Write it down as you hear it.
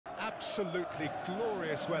Absolutely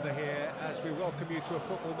glorious weather here as we welcome you to a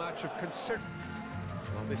football match of considerable...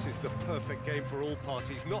 Well, this is the perfect game for all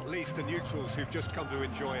parties, not least the neutrals who've just come to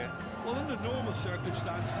enjoy it. Well, under normal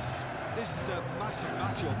circumstances, this is a massive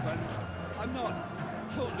match-up, and I'm not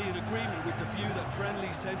totally in agreement with the view that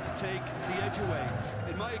friendlies tend to take the edge away.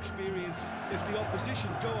 In my experience, if the opposition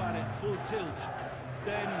go at it full tilt,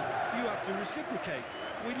 then you have to reciprocate.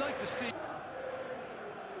 We'd like to see...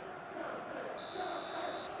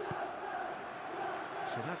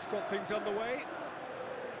 So that's got things underway.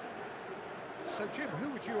 So, Jim, who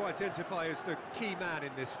would you identify as the key man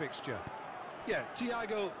in this fixture? Yeah,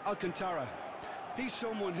 Thiago Alcantara. He's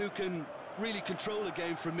someone who can really control a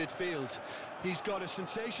game from midfield. He's got a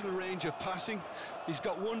sensational range of passing. He's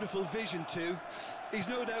got wonderful vision too. He's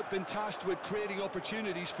no doubt been tasked with creating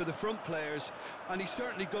opportunities for the front players, and he's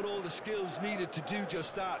certainly got all the skills needed to do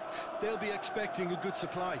just that. They'll be expecting a good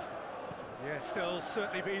supply. Yes, they'll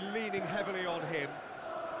certainly be leaning heavily on him.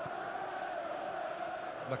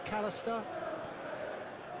 McAllister,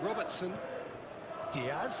 Robertson,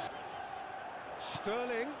 Diaz,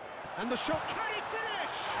 Sterling, and the shot, can he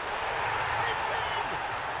finish? It's in!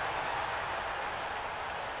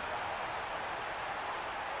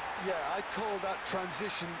 Yeah, I'd call that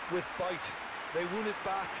transition with bite. They won it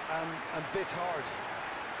back and bit hard.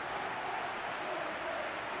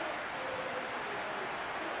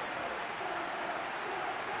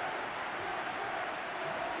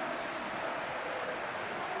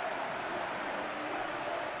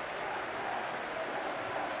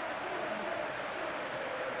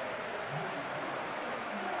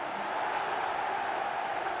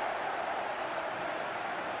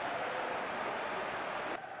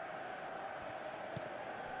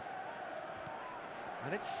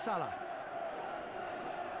 And it's Salah.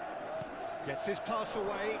 Gets his pass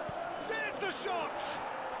away. There's the shot!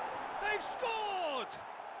 They've scored!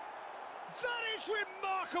 That is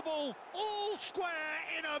remarkable! All square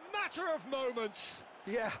in a matter of moments.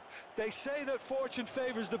 Yeah, they say that fortune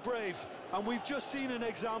favours the brave, and we've just seen an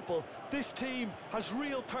example. This team has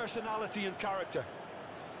real personality and character.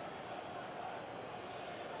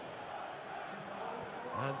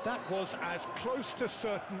 And that was as close to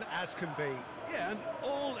certain as can be. Yeah, and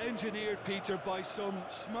all engineered, Peter, by some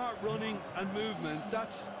smart running and movement.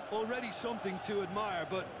 That's already something to admire,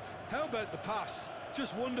 but how about the pass?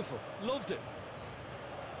 Just wonderful. Loved it.